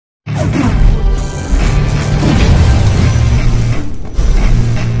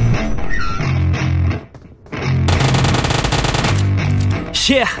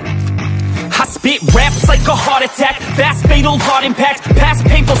Yeah, I spit raps like a heart attack, fast fatal heart impact, past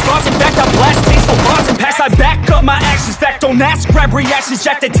painful scars. In fact, I blast tasteful bars and packs. I back up my actions, fact don't ask, grab reactions,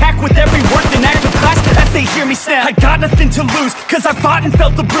 jacked attack with every word, then act with class as they hear me snap. I got nothing to lose, cause I fought and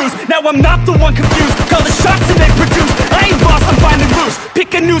felt the bruise. Now I'm not the one confused, call the shots and they produce. I ain't lost, I'm finally loose,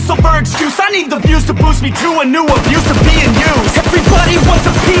 pick a new silver excuse. I need the views to boost me to a new abuse of being used. Everybody wants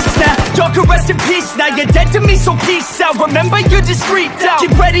a piece now, y'all can rest in peace now. You're dead to me, so peace out, remember you're discreet out.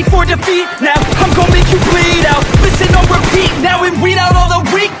 Get ready for defeat now, I'm gonna make you bleed out. Listen on repeat now and weed out all the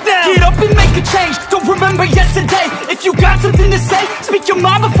weak now. Get up and make a change, don't remember yesterday. If you got something to say, speak your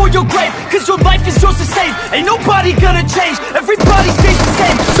mind before your grave, cause your life is yours to save. Ain't nobody gonna change, everybody stays the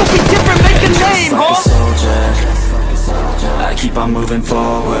same. So be different, make a name, huh? Like a soldier, I keep on moving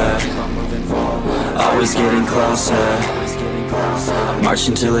forward, always getting closer. I'm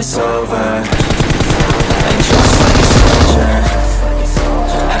marching till it's over. And just like a soldier,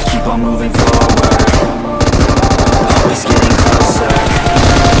 I keep on moving forward, always getting closer.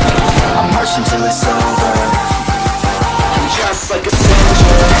 I'm marching till it's over. And just like a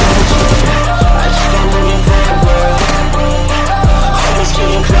soldier, I keep on moving forward, always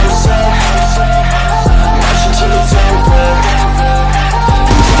getting closer. I'm marching till it's over.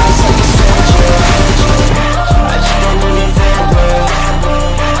 And just like a soldier, I keep on moving forward,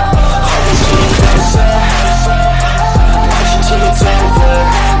 always getting closer. I'm marching till it's over.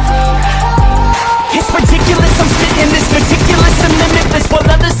 It's ridiculous, I'm spitting this meticulous and limitless, while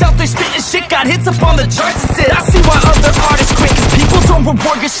others out there spitting shit got hits up on the charts and shit. I see why other artists quit, cause people don't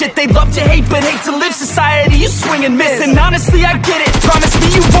reward your shit. They love to hate but hate to live. Society, you swing and miss, and honestly I get it. Promise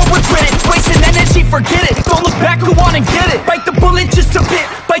me you won't regret it. Wasting energy, forget it. Don't look back, go on and get it. Bite the bullet just a bit,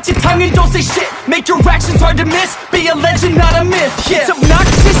 bite your tongue and don't say shit. Make your actions hard to miss, be a legend not a myth. Yeah. It's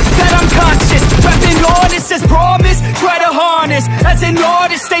obnoxious that I'm conscious, rapping honest as promise. Try to harness, as an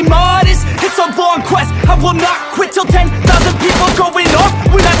artist stay modest. It's a long quest, I will not quit till 10,000 people going off.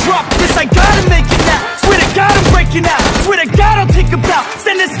 When I drop this, I gotta make it now. Swear to God I'm breaking out, swear to God I'll take a bow.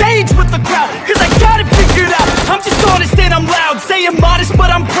 Stand the stage with the crowd, cause I got it figured out. I'm just honest and I'm loud, saying modest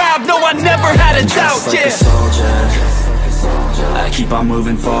but I'm proud. No, I never had a doubt, like a soldier, I keep on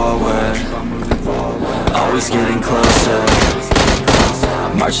moving forward, always getting closer.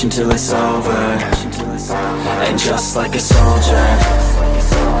 I'm marching till it's over. And just like a soldier,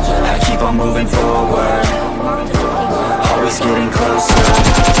 I keep on moving forward, always getting closer.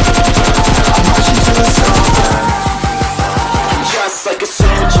 I'm marching till it's over. And just like a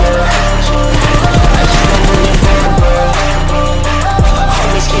soldier, I keep on moving forward,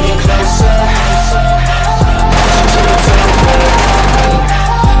 always getting closer. I'm marching till it's over.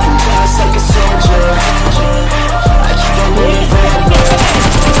 And just like a soldier, I keep on moving forward,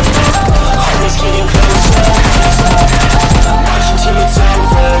 always getting closer. I'm marching till it's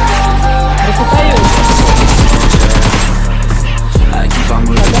over. I keep on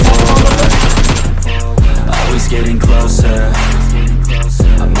moving forward, always getting closer.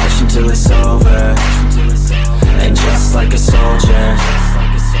 I'm marching till it's over. And just like a soldier,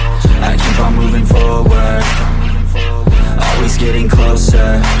 I keep on moving forward, always getting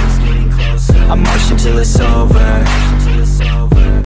closer. I'm marching till it's over.